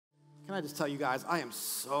Can I just tell you guys, I am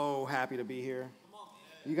so happy to be here.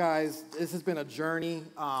 You guys, this has been a journey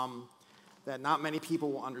that not many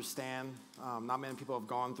people will understand, not many people have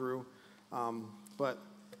gone through. But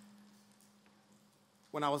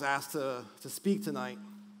when I was asked to speak tonight,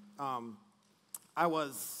 I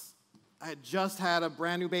had just had a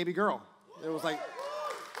brand new baby girl. It was like,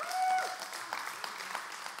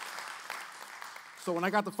 so when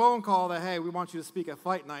I got the phone call that, hey, we want you to speak at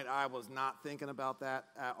Fight Night, I was not thinking about that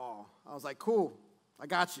at all. I was like, cool, I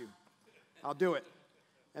got you. I'll do it.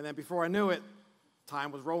 And then before I knew it,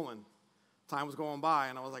 time was rolling. Time was going by,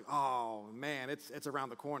 and I was like, oh, man, it's around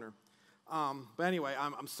the corner. But anyway,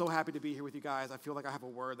 I'm so happy to be here with you guys. I feel like I have a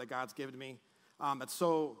word that God's given me that's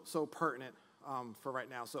so pertinent for right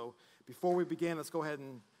now. So before we begin, let's go ahead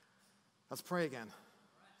and let's pray again.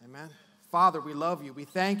 Amen. Father, we love you. We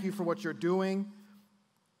thank you for what you're doing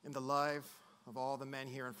in the life of all the men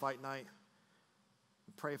here in Fight Night.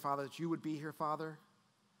 We pray, Father, that you would be here, Father.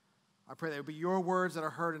 I pray that it would be your words that are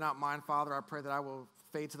heard and not mine, Father. I pray that I will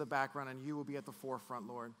fade to the background and you will be at the forefront,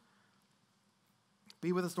 Lord.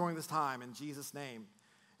 Be with us during this time, in Jesus' name.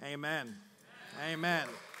 Amen. Amen.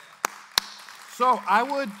 So I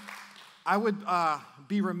would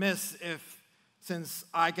be remiss if, since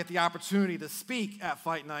I get the opportunity to speak at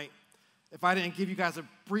Fight Night, if I didn't give you guys a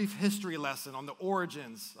brief history lesson on the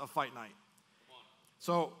origins of Fight Night.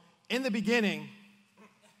 So, in the beginning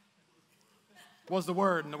was the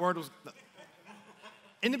Word, and the Word was...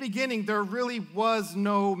 In the beginning, there really was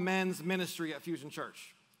no men's ministry at Fusion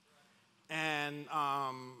Church. And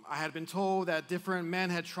I had been told that different men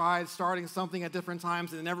had tried starting something at different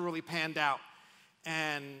times, and it never really panned out.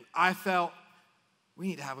 And I felt, we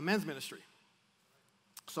need to have a men's ministry.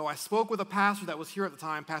 So I spoke with a pastor that was here at the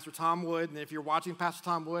time, Pastor Tom Wood, and if you're watching Pastor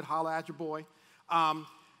Tom Wood, holla at your boy. And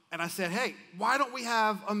I said, hey, why don't we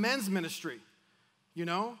have a men's ministry? You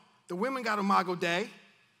know, the women got Imago Day.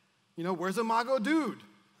 You know, where's Imago Dude?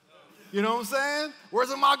 You know what I'm saying?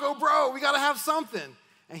 Where's Imago Bro? We got to have something.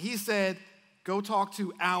 And he said, go talk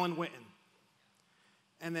to Alan Witten.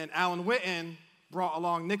 And then Alan Witten brought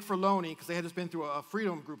along Nick Ferloni, because they had just been through a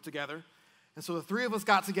freedom group together. And so the three of us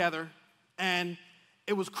got together, and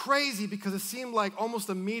it was crazy because it seemed like almost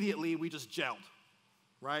immediately we just gelled,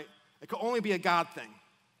 right? It could only be a God thing,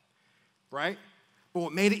 right? But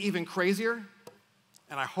what made it even crazier,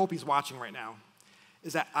 and I hope he's watching right now,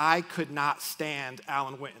 is that I could not stand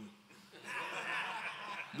Alan Witten.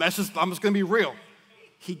 I'm just going to be real.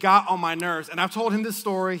 He got on my nerves, and I've told him this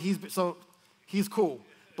story, he's cool,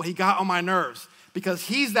 but he got on my nerves because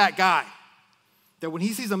he's that guy that when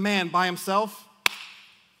he sees a man by himself,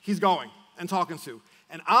 he's going and talking to.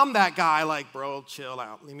 And I'm that guy like, bro, chill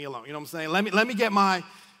out, leave me alone. You know what I'm saying? Let me get my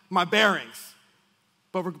bearings.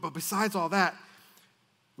 But besides all that,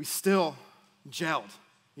 we still gelled.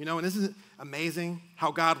 You know, and this is amazing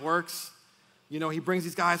how God works. You know, he brings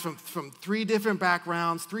these guys from three different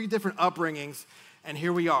backgrounds, three different upbringings, and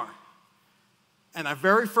here we are. And our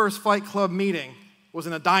very first Fight Club meeting was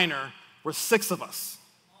in a diner where 6 of us.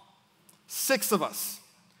 6 of us.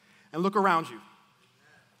 And look around you.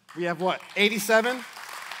 We have what, 87?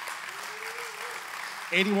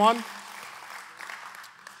 81?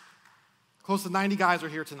 Close to 90 guys are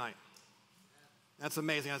here tonight. That's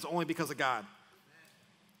amazing. That's only because of God.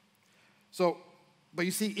 So, but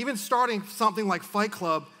you see, even starting something like Fight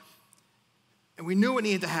Club, and we knew it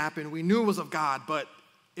needed to happen, we knew it was of God, but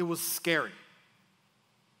it was scary.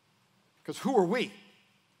 Because who are we,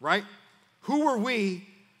 right? Who are we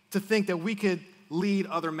to think that we could lead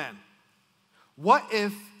other men? What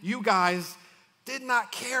if you guys did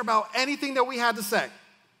not care about anything that we had to say,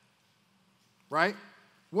 right?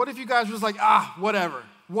 What if you guys were just like, whatever?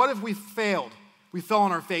 What if we failed? We fell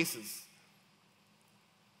on our faces.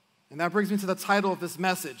 And that brings me to the title of this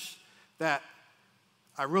message that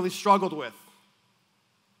I really struggled with,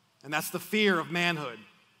 and that's the fear of manhood.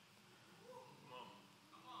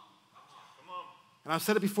 And I've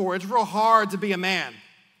said it before, it's real hard to be a man.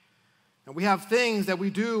 And we have things that we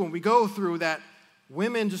do and we go through that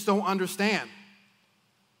women just don't understand.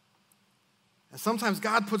 And sometimes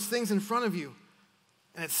God puts things in front of you,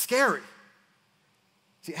 and it's scary.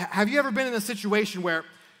 See, have you ever been in a situation where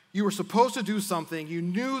you were supposed to do something, you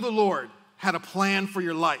knew the Lord had a plan for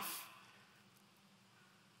your life,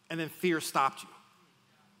 and then fear stopped you,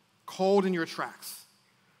 cold in your tracks?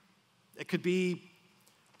 It could be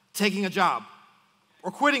taking a job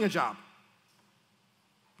or quitting a job,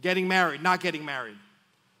 getting married, not getting married.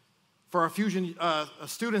 For our Fusion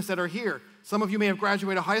students that are here, some of you may have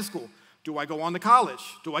graduated high school. Do I go on to college?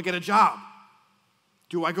 Do I get a job?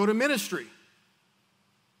 Do I go to ministry?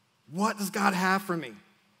 What does God have for me?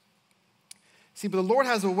 See, but the Lord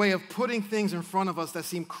has a way of putting things in front of us that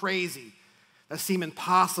seem crazy, that seem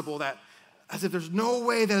impossible, that as if there's no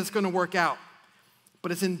way that it's going to work out.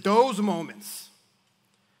 But it's in those moments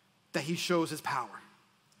that he shows his power.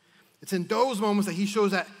 It's in those moments that he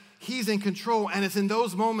shows that he's in control, and it's in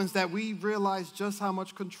those moments that we realize just how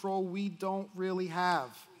much control we don't really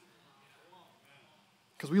have.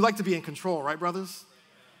 Because we like to be in control, right, brothers?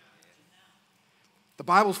 The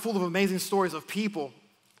Bible's full of amazing stories of people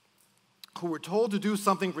who were told to do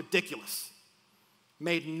something ridiculous,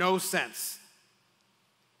 made no sense.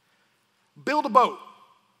 Build a boat.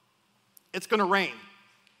 It's going to rain.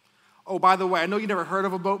 Oh, by the way, I know you never heard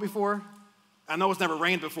of a boat before. I know it's never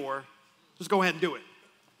rained before. Just go ahead and do it.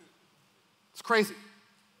 It's crazy.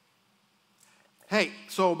 Hey,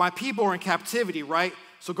 so my people are in captivity, right?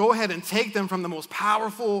 So go ahead and take them from the most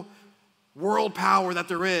powerful world power that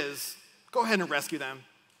there is. Go ahead and rescue them.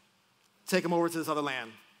 Take them over to this other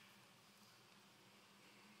land.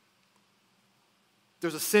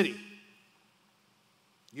 There's a city.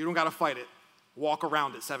 You don't got to fight it. Walk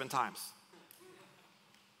around it 7 times.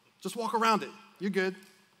 Just walk around it. You're good.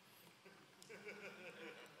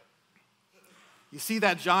 You see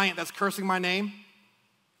that giant that's cursing my name?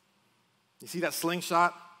 You see that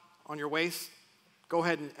slingshot on your waist? Go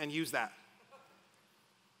ahead and use that.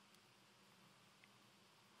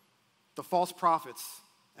 The false prophets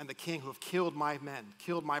and the king who have killed my men,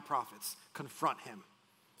 killed my prophets, confront him.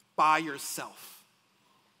 By yourself.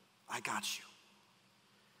 I got you.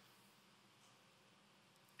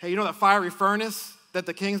 Hey, you know that fiery furnace that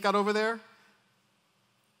the king's got over there?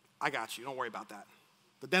 I got you. Don't worry about that.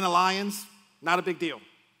 The den of lions, not a big deal.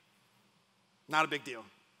 Not a big deal.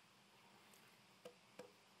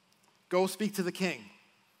 Go speak to the king.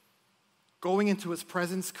 Going into his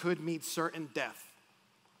presence could mean certain death.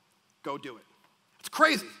 Go do it. It's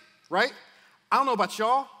crazy, right? I don't know about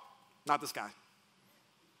y'all. Not this guy.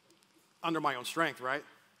 Under my own strength, right?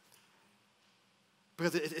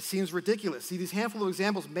 Because it seems ridiculous. See, these handful of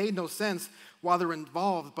examples made no sense while they're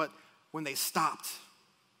involved, but when they stopped,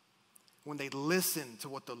 when they listened to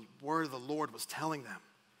what the word of the Lord was telling them,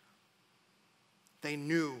 they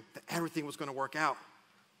knew that everything was going to work out.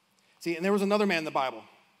 See, and there was another man in the Bible.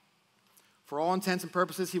 For all intents and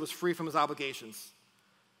purposes, he was free from his obligations.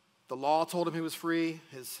 The law told him he was free.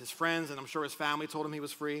 His friends, and I'm sure his family, told him he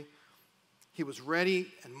was free. He was ready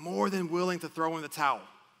and more than willing to throw in the towel.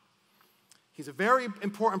 He's a very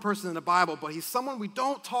important person in the Bible, but he's someone we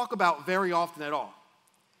don't talk about very often at all.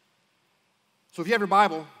 So if you have your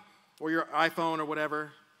Bible or your iPhone or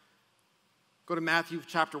whatever, go to Matthew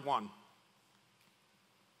chapter 1.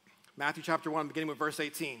 Matthew chapter 1, beginning with verse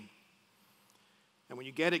 18. And when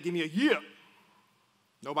you get it, give me a yeah.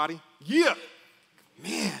 Nobody? Yeah.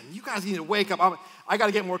 Man, you guys need to wake up. I got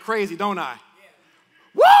to get more crazy, don't I?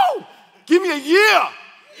 Yeah. Woo! Give me a yeah.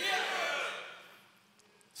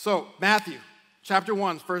 So, Matthew chapter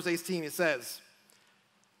 1, verse 18, it says,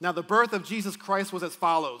 Now the birth of Jesus Christ was as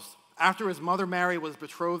follows. After his mother Mary was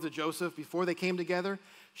betrothed to Joseph, before they came together,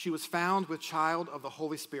 she was found with child of the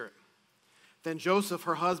Holy Spirit. Then Joseph,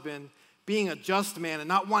 her husband, being a just man and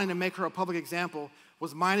not wanting to make her a public example,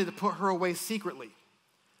 was minded to put her away secretly.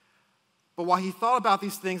 But while he thought about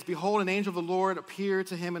these things, behold, an angel of the Lord appeared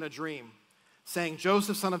to him in a dream, saying,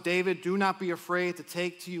 Joseph, son of David, do not be afraid to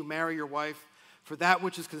take to you Mary, your wife, for that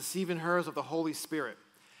which is conceived in her is of the Holy Spirit.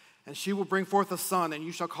 And she will bring forth a son, and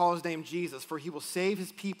you shall call his name Jesus, for he will save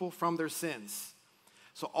his people from their sins.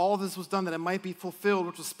 So all this was done that it might be fulfilled,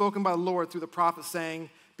 which was spoken by the Lord through the prophet, saying,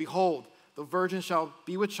 Behold, the virgin shall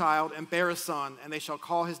be with child and bear a son, and they shall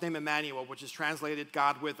call his name Emmanuel, which is translated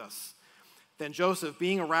God with us. Then Joseph,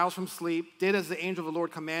 being aroused from sleep, did as the angel of the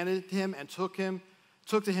Lord commanded him, and took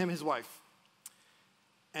to him his wife,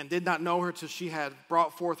 and did not know her till she had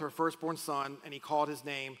brought forth her firstborn son, and he called his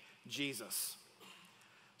name Jesus.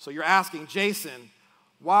 So you're asking, Jason,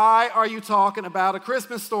 why are you talking about a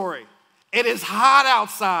Christmas story? It is hot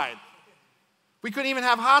outside. We couldn't even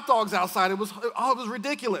have hot dogs outside. It was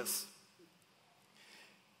ridiculous.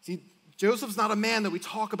 See, Joseph's not a man that we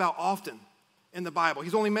talk about often in the Bible.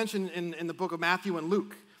 He's only mentioned in the book of Matthew and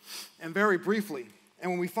Luke, and very briefly. And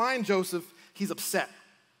when we find Joseph, he's upset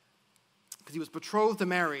because he was betrothed to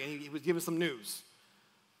Mary, and he was given some news.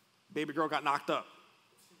 Baby girl got knocked up,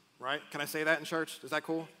 right? Can I say that in church? Is that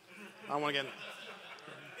cool? I don't want to get...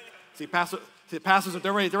 See, pastors,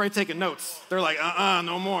 they're already taking notes. They're like,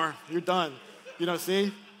 no more. You're done. You know, see?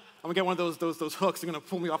 I'm going to get one of those hooks. They're going to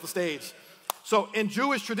pull me off the stage. So in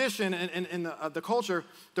Jewish tradition and in the culture,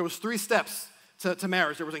 there was 3 steps to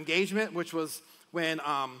marriage. There was engagement, which was when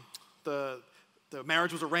the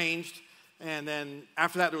marriage was arranged. And then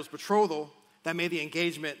after that, there was betrothal that made the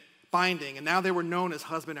engagement finding, and now they were known as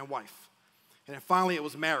husband and wife. And then finally it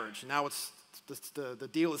was marriage, and now the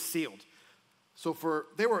deal is sealed. So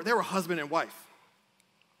they were husband and wife.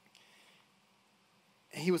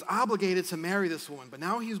 And he was obligated to marry this woman, but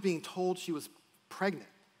now he was being told she was pregnant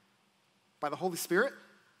by the Holy Spirit.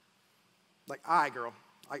 Like, all right, girl,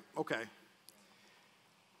 okay.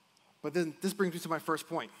 But then this brings me to my first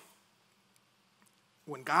point.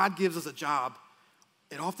 When God gives us a job,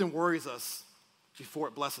 it often worries us before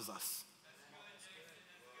it blesses us.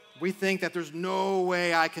 We think that there's no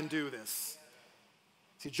way I can do this.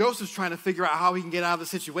 See, Joseph's trying to figure out how he can get out of the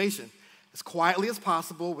situation as quietly as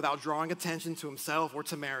possible without drawing attention to himself or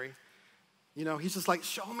to Mary. You know, he's just like,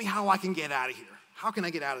 show me how I can get out of here. How can I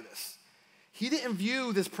get out of this? He didn't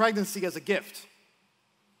view this pregnancy as a gift.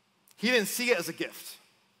 He didn't see it as a gift.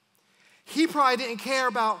 He probably didn't care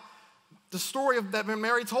about the story that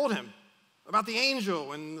Mary told him, about the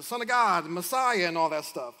angel and the Son of God, the Messiah and all that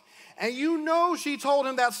stuff. And you know she told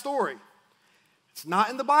him that story. It's not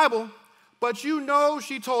in the Bible, but you know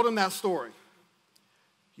she told him that story.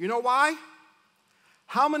 You know why?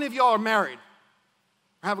 How many of y'all are married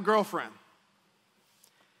or have a girlfriend?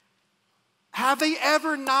 Have they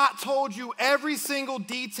ever not told you every single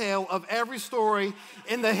detail of every story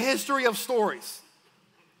in the history of stories?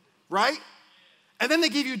 Right? And then they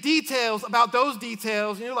give you details about those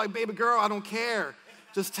details, and you're like, baby girl, I don't care.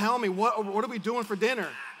 Just tell me, what are we doing for dinner?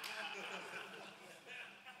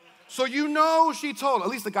 So you know she told, at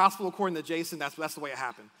least the gospel according to Jason, that's the way it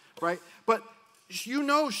happened, right? But you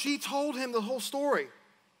know she told him the whole story,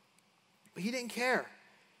 but he didn't care.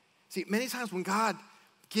 See, many times when God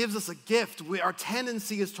gives us a gift, our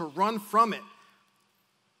tendency is to run from it,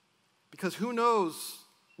 because who knows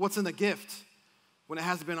what's in the gift when it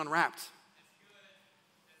hasn't been unwrapped.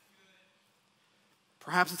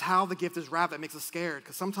 Perhaps it's how the gift is wrapped that makes us scared,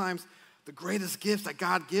 because sometimes the greatest gifts that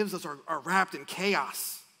God gives us are wrapped in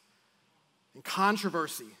chaos, in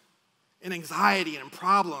controversy, in anxiety, and in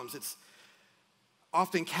problems. It's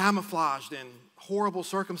often camouflaged in horrible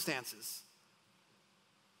circumstances.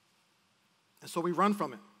 And so we run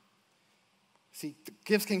from it. See, the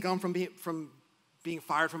gifts can come from being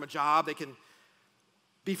fired from a job. They can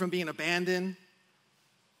be from being abandoned.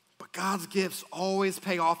 But God's gifts always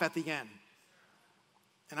pay off at the end.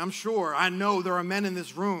 And I know there are men in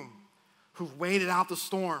this room who've waited out the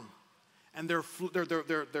storm, and they're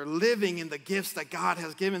living in the gifts that God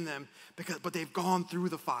has given them, but they've gone through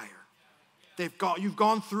the fire. You've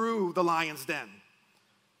gone through the lion's den.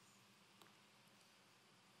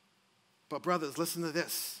 But brothers, listen to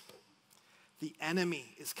this. The enemy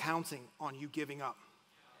is counting on you giving up.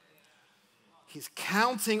 He's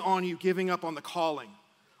counting on you giving up on the calling,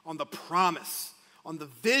 on the promise, on the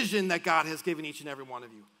vision that God has given each and every one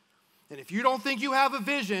of you. And if you don't think you have a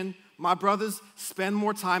vision, my brothers, spend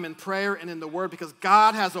more time in prayer and in the Word, because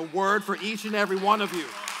God has a word for each and every one of you.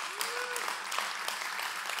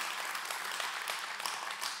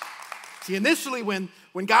 See, initially when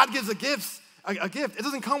God gives a gift, it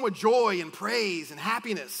doesn't come with joy and praise and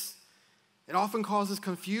happiness. It often causes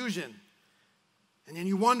confusion. And then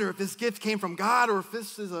you wonder if this gift came from God or if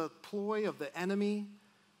this is a ploy of the enemy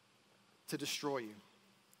to destroy you.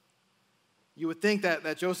 You would think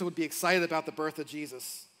that Joseph would be excited about the birth of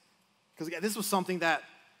Jesus, because this was something that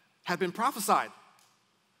had been prophesied.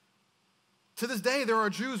 To this day, there are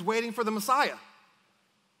Jews waiting for the Messiah.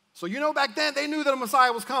 So back then, they knew that a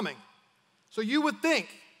Messiah was coming. So you would think,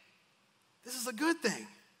 this is a good thing.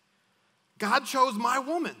 God chose my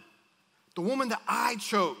woman. The woman that I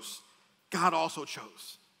chose, God also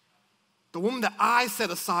chose. The woman that I set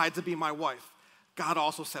aside to be my wife, God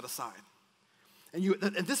also set aside. And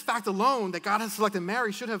this fact alone, that God has selected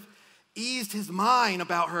Mary, should have eased his mind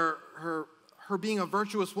about her being a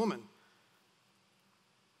virtuous woman.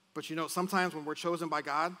 But sometimes when we're chosen by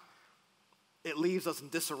God, it leaves us in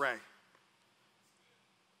disarray.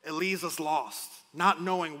 It leaves us lost, not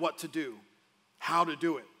knowing what to do, how to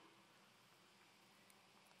do it.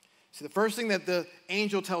 See, the first thing that the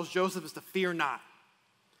angel tells Joseph is to fear not.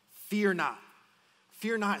 Fear not.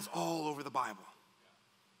 Fear not is all over the Bible.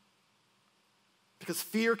 Because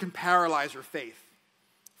fear can paralyze your faith.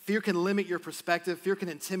 Fear can limit your perspective. Fear can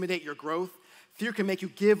intimidate your growth. Fear can make you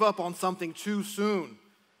give up on something too soon.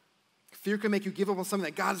 Fear can make you give up on something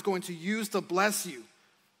that God is going to use to bless you.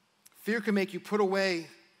 Fear can make you put away,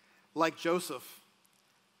 like Joseph,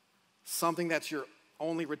 something that's your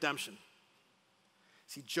only redemption.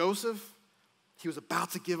 See, Joseph, he was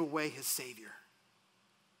about to give away his Savior.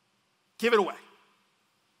 Give it away.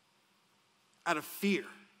 Out of fear.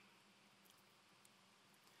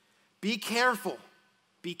 Be careful.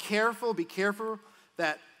 Be careful. Be careful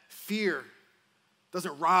that fear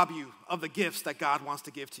doesn't rob you of the gifts that God wants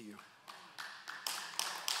to give to you.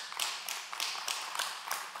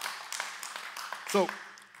 So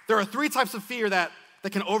there are 3 types of fear that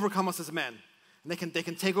can overcome us as men. And they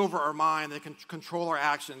can take over our mind. They can control our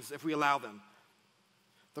actions if we allow them.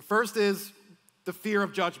 The first is the fear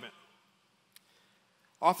of judgment.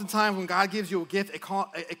 Oftentimes when God gives you a gift,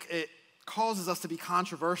 it causes us to be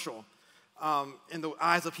controversial in the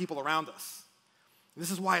eyes of people around us. And this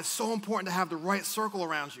is why it's so important to have the right circle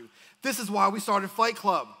around you. This is why we started Fight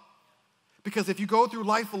Club. Because if you go through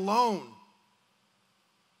life alone,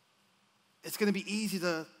 it's going to be easy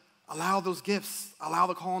to allow those gifts, allow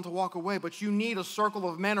the calling to walk away. But you need a circle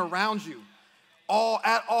of men around you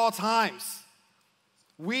at all times.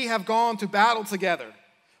 We have gone to battle together.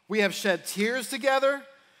 We have shed tears together.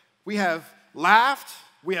 We have laughed.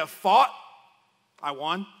 We have fought. I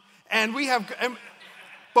won.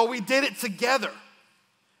 But we did it together.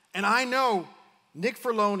 And I know Nick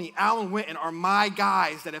Ferloni, Alan Winton are my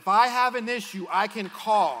guys that if I have an issue, I can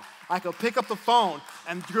call. I can pick up the phone,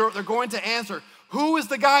 and they're going to answer. Who is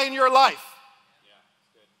the guy in your life?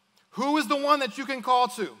 Who is the one that you can call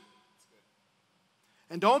to?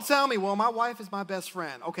 And don't tell me, well, my wife is my best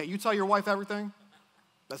friend. Okay, you tell your wife everything?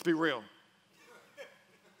 Let's be real.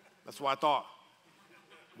 That's what I thought.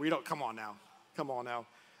 Come on now.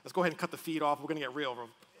 Let's go ahead and cut the feed off. We're going to get real.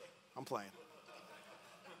 I'm playing.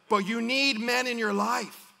 But you need men in your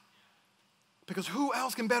life. Because who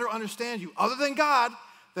else can better understand you other than God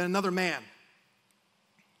than another man?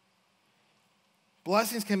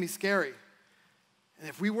 Blessings can be scary. And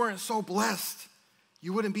if we weren't so blessed,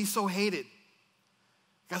 you wouldn't be so hated.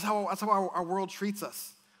 That's how our world treats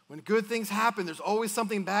us. When good things happen, there's always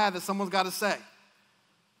something bad that someone's got to say.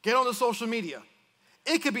 Get on the social media.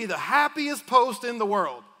 It could be the happiest post in the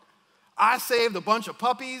world. I saved a bunch of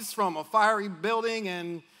puppies from a fiery building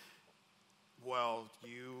and, well,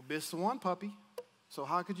 you missed one puppy. So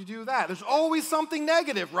how could you do that? There's always something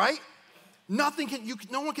negative, right? No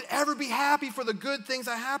one can ever be happy for the good things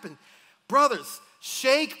that happen. Brothers,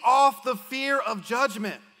 shake off the fear of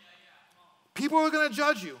judgment. People are going to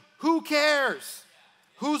judge you. Who cares?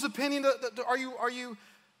 Whose opinion are you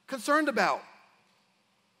concerned about?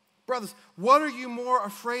 Brothers, what are you more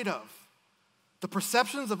afraid of? The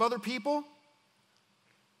perceptions of other people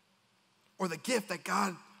or the gift that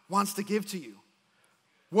God wants to give to you?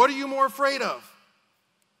 What are you more afraid of?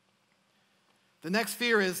 The next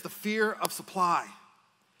fear is the fear of supply.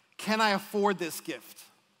 Can I afford this gift?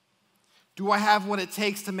 Do I have what it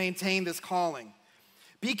takes to maintain this calling?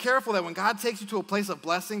 Be careful that when God takes you to a place of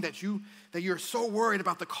blessing that you're so worried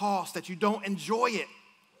about the cost that you don't enjoy it.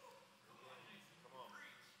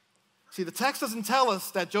 See, the text doesn't tell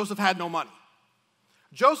us that Joseph had no money.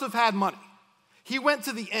 Joseph had money. He went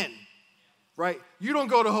to the inn, right? You don't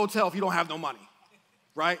go to a hotel if you don't have no money,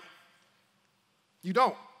 right? You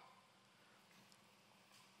don't.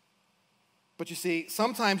 But you see,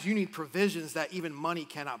 sometimes you need provisions that even money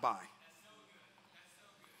cannot buy.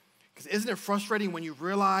 Because isn't it frustrating when you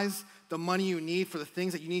realize the money you need for the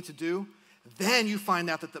things that you need to do? Then you find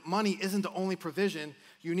out that the money isn't the only provision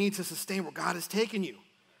you need to sustain where God has taken you.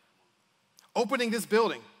 Opening this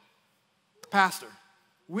building, Pastor,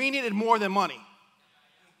 we needed more than money.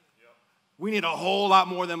 We need a whole lot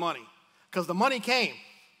more than money. Because the money came,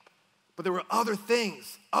 but there were other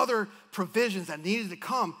things, other provisions that needed to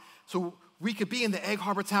come so we could be in the Egg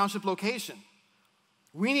Harbor Township location.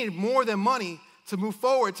 We needed more than money to move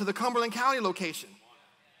forward to the Cumberland County location.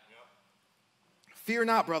 Fear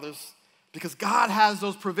not, brothers, because God has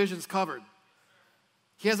those provisions covered.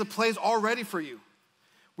 He has a place already for you.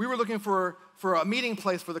 We were looking for a meeting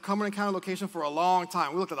place for the Cumberland County location for a long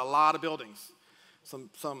time. We looked at a lot of buildings.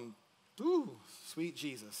 Sweet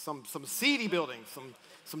Jesus. Some seedy buildings,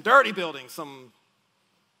 some dirty buildings,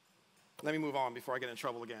 let me move on before I get in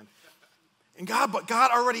trouble again. But God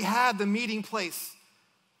already had the meeting place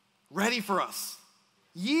ready for us.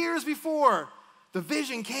 Years before the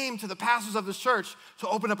vision came to the pastors of this church to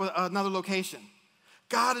open up another location.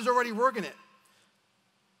 God is already working it.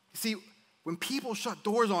 You see, when people shut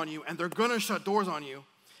doors on you, and they're going to shut doors on you,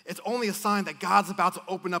 it's only a sign that God's about to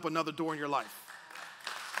open up another door in your life.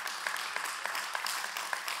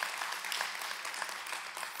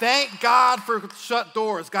 Thank God for shut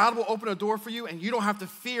doors. God will open a door for you, and you don't have to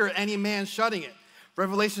fear any man shutting it.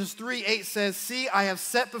 Revelations 3:8 says, "See, I have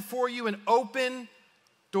set before you an open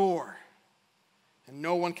door, and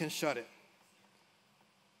no one can shut it."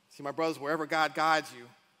 See, my brothers, wherever God guides you,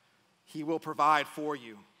 he will provide for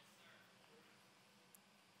you.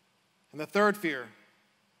 And the third fear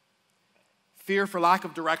for lack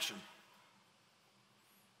of direction.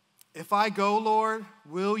 If I go, Lord,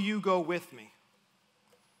 will you go with me?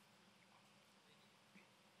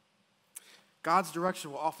 God's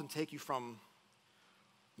direction will often take you from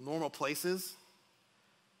normal places,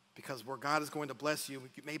 because where God is going to bless you,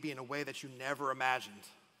 it may be in a way that you never imagined.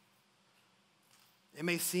 It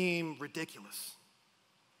may seem ridiculous.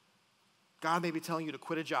 God may be telling you to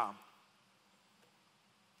quit a job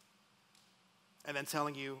and then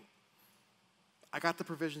telling you, I got the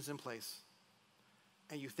provisions in place.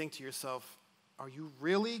 And you think to yourself, are you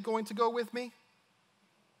really going to go with me?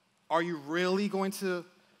 Are you really going to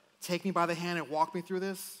take me by the hand and walk me through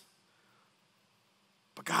this?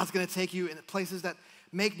 But God's going to take you in places that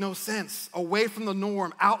make no sense, away from the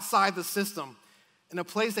norm, outside the system, in a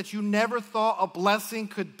place that you never thought a blessing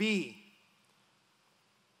could be.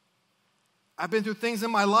 I've been through things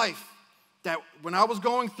in my life that when I was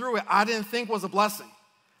going through it, I didn't think was a blessing.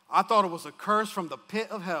 I thought it was a curse from the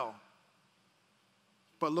pit of hell.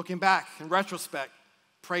 But looking back, in retrospect,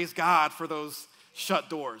 praise God for those shut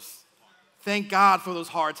doors. Thank God for those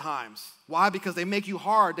hard times. Why? Because they make you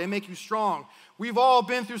hard, they make you strong. We've all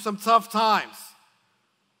been through some tough times.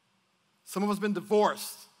 Some of us have been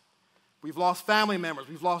divorced. We've lost family members.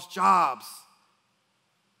 We've lost jobs.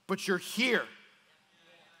 But you're here.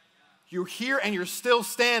 You're here and you're still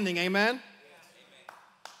standing, amen?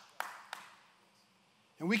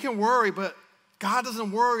 And we can worry, but God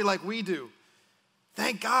doesn't worry like we do.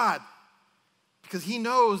 Thank God, because he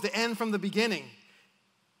knows the end from the beginning.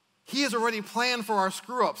 He has already planned for our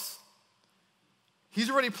screw-ups. He's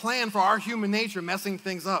already planned for our human nature messing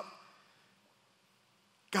things up.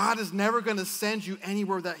 God is never going to send you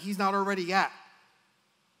anywhere that he's not already at.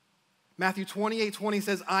 Matthew 28:20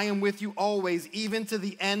 says, I am with you always, even to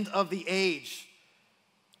the end of the age.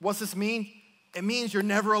 What's this mean? It means you're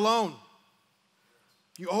never alone.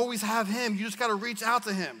 You always have him. You just got to reach out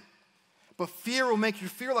to him. But fear will make you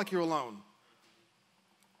feel like you're alone.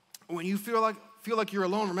 When you feel like you're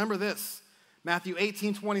alone, remember this. Matthew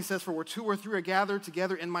 18:20 says, for where 2 or 3 are gathered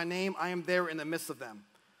together in my name, I am there in the midst of them.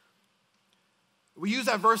 We use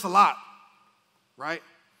that verse a lot, right?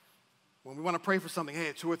 When we want to pray for something,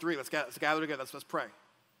 hey, 2 or 3, let's gather together, let's pray.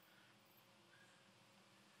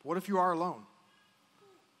 What if you are alone?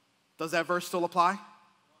 Does that verse still apply?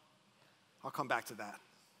 I'll come back to that.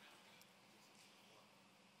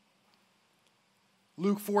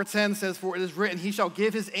 Luke 4:10 says, for it is written, he shall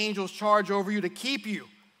give his angels charge over you to keep you.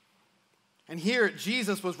 And here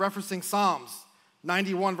Jesus was referencing Psalms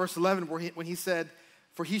 91 verse 11 when he said,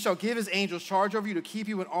 for he shall give his angels charge over you to keep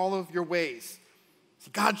you in all of your ways. See,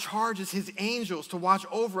 God charges his angels to watch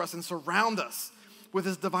over us and surround us with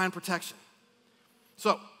his divine protection.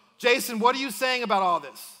 So, Jason, what are you saying about all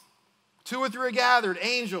this? 2 or 3 are gathered,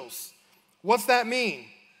 angels. What's that mean?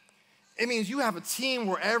 It means you have a team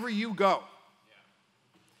wherever you go.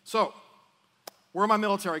 So, where are my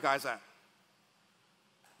military guys at?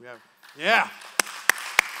 Yeah.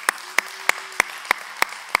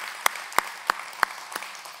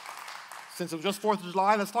 Since it was just 4th of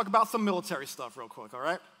July, let's talk about some military stuff real quick, all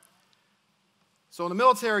right? So in the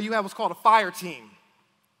military, you have what's called a fire team.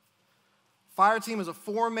 Fire team is a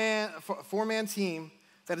four-man team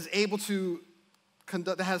that is able to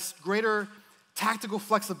conduct, that has greater tactical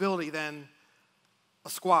flexibility than a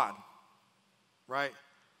squad, right?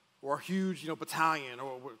 Or a huge, battalion,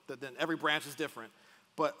 or then every branch is different.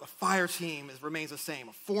 But a fire team remains the same,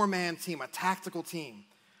 a 4-man team, a tactical team.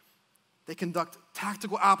 They conduct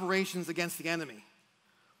tactical operations against the enemy.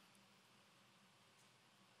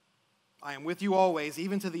 I am with you always,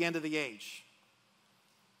 even to the end of the age.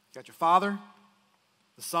 You got your Father,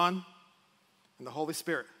 the Son, and the Holy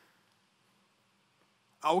Spirit.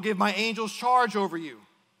 I will give my angels charge over you.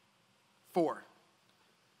 4,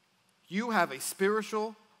 you have a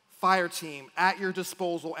spiritual fire team at your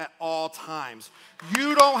disposal at all times.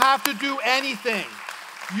 You don't have to do anything.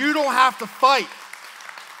 You don't have to fight.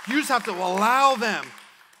 You just have to allow them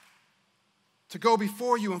to go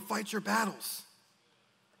before you and fight your battles.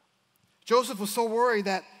 Joseph was so worried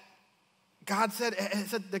that God said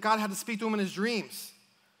that God had to speak to him in his dreams.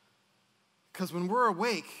 Because when we're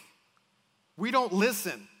awake, we don't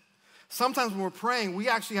listen. Sometimes when we're praying, we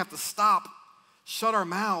actually have to stop, shut our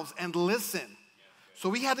mouths, and listen. So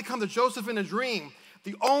we had to come to Joseph in a dream,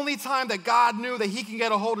 the only time that God knew that he can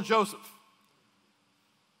get a hold of Joseph.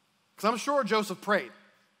 Because I'm sure Joseph prayed.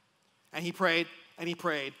 And he prayed, and he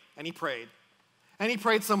prayed, and he prayed. And he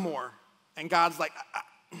prayed some more. And God's like,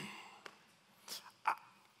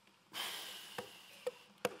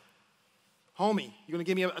 homie, you gonna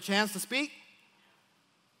give me a chance to speak?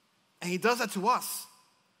 And he does that to us.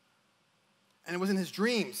 And it was in his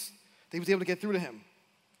dreams that he was able to get through to him.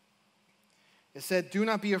 It said, do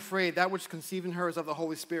not be afraid. That which conceived in her is of the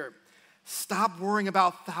Holy Spirit. Stop worrying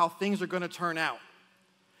about how things are going to turn out.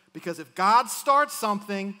 Because if God starts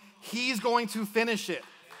something, he's going to finish it.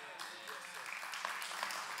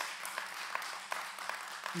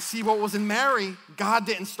 You see, what was in Mary, Joseph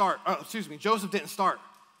didn't start.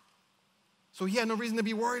 So he had no reason to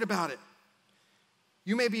be worried about it.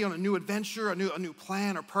 You may be on a new adventure, a new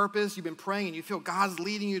plan or purpose. You've been praying and you feel God's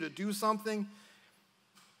leading you to do something.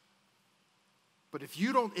 But if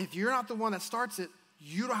you're not the one that starts it,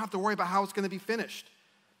 you don't have to worry about how it's going to be finished.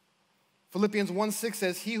 Philippians 1:6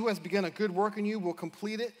 says, he who has begun a good work in you will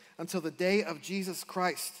complete it until the day of Jesus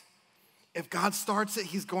Christ. If God starts it,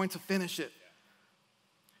 he's going to finish it.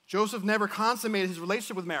 Joseph never consummated his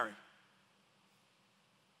relationship with Mary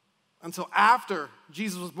until after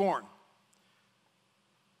Jesus was born.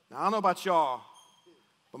 Now, I don't know about y'all,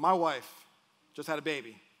 but my wife just had a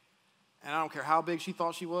baby. And I don't care how big she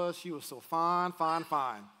thought she was so fine,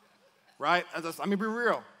 right? I mean, be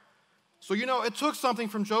real. So, it took something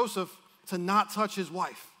from Joseph to not touch his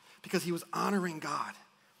wife because he was honoring God.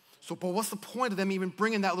 So, but what's the point of them even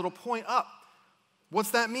bringing that little point up?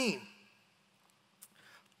 What's that mean?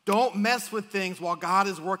 Don't mess with things while God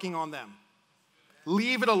is working on them.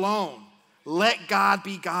 Leave it alone. Let God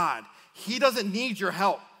be God. He doesn't need your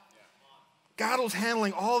help. God was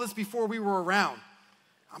handling all this before we were around.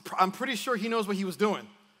 I'm pretty sure he knows what he was doing,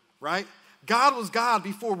 right? God was God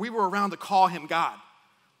before we were around to call him God.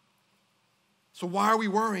 So why are we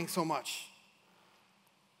worrying so much?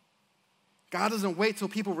 God doesn't wait till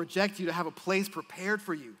people reject you to have a place prepared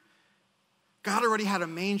for you. God already had a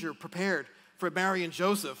manger prepared for Mary and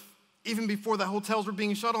Joseph, even before the hotels were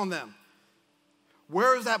being shut on them.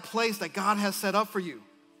 Where is that place that God has set up for you?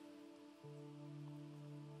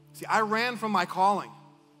 See, I ran from my calling.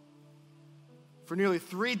 For nearly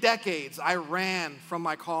 3 decades, I ran from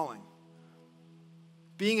my calling.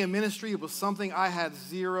 Being in ministry was something I had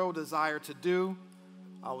zero desire to do.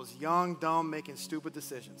 I was young, dumb, making stupid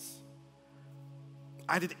decisions.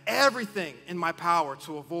 I did everything in my power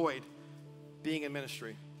to avoid being in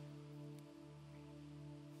ministry.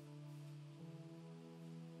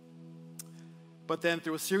 But then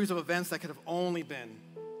through a series of events that could have only been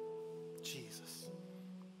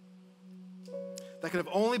that could have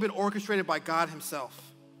only been orchestrated by God himself,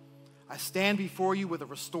 I stand before you with a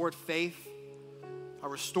restored faith, a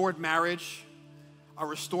restored marriage, a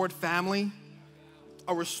restored family,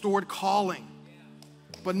 a restored calling.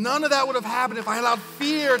 But none of that would have happened if I allowed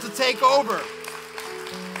fear to take over.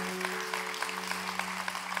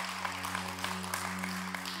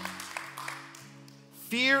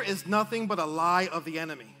 Fear is nothing but a lie of the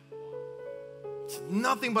enemy. It's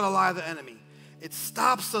nothing but a lie of the enemy. It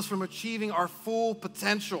stops us from achieving our full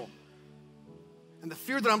potential. And the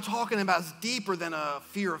fear that I'm talking about is deeper than a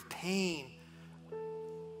fear of pain.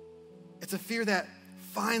 It's a fear that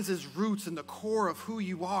finds its roots in the core of who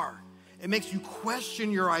you are. It makes you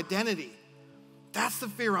question your identity. That's the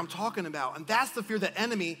fear I'm talking about. And that's the fear the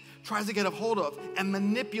enemy tries to get a hold of and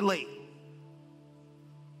manipulate.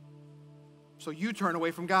 So you turn away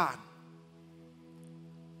from God.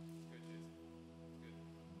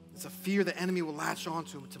 It's a fear the enemy will latch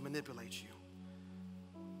onto to manipulate you.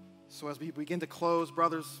 So as we begin to close,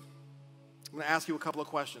 brothers, I'm going to ask you a couple of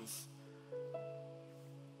questions.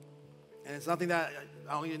 And it's nothing that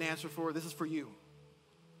I don't need an answer for. This is for you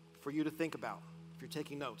to think about if you're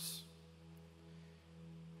taking notes.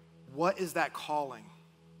 What is that calling,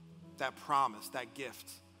 that promise, that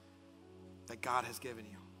gift that God has given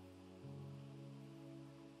you?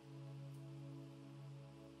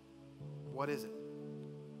 What is it?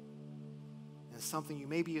 And it's something you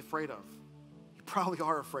may be afraid of. You probably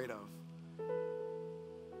are afraid of.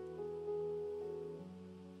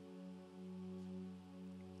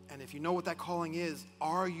 And if you know what that calling is,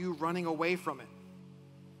 are you running away from it?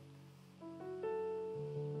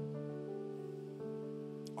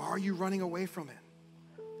 Are you running away from it?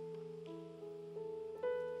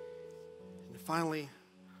 And finally,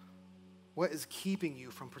 what is keeping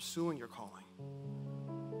you from pursuing your calling?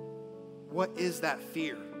 What is that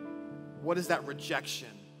fear? What is that rejection?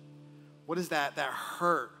 What is that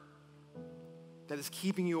hurt that is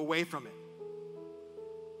keeping you away from it?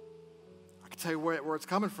 I can tell you where it's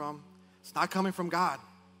coming from. It's not coming from God.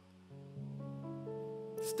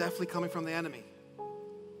 It's definitely coming from the enemy.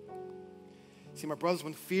 See, my brothers,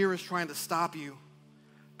 when fear is trying to stop you,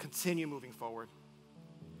 continue moving forward.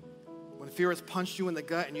 When fear has punched you in the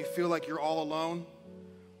gut and you feel like you're all alone,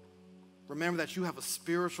 remember that you have a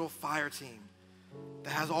spiritual fire team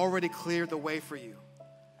that has already cleared the way for you.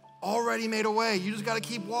 Already made a way. You just got to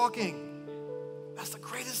keep walking. That's the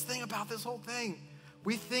greatest thing about this whole thing.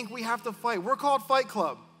 We think we have to fight. We're called Fight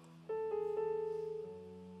Club.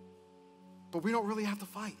 But we don't really have to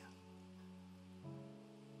fight.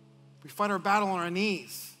 We fight our battle on our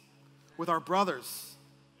knees with our brothers,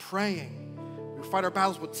 praying. We fight our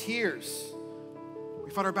battles with tears. We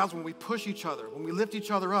fight our battles when we push each other, when we lift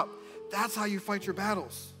each other up. That's how you fight your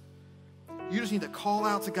battles. You just need to call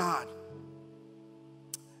out to God,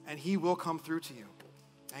 and he will come through to you.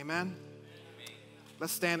 Amen?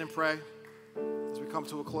 Let's stand and pray as we come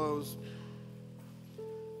to a close.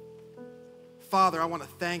 Father, I want to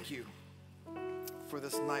thank you for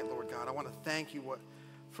this night, Lord God. I want to thank you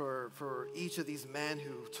for each of these men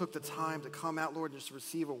who took the time to come out, Lord, and just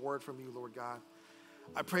receive a word from you, Lord God.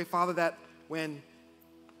 I pray, Father, that when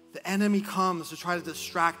the enemy comes to try to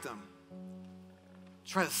distract them,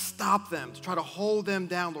 to try to stop them, to try to hold them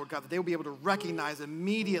down, Lord God, that they will be able to recognize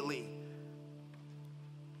immediately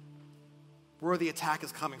where the attack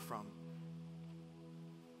is coming from.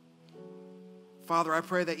 Father, I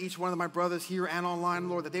pray that each one of my brothers here and online,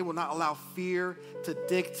 Lord, that they will not allow fear to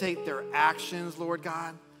dictate their actions, Lord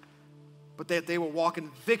God, but that they will walk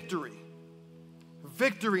in victory.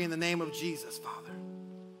 Victory in the name of Jesus, Father.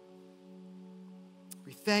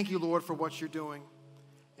 We thank you, Lord, for what you're doing.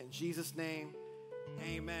 In Jesus' name,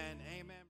 amen. Amen.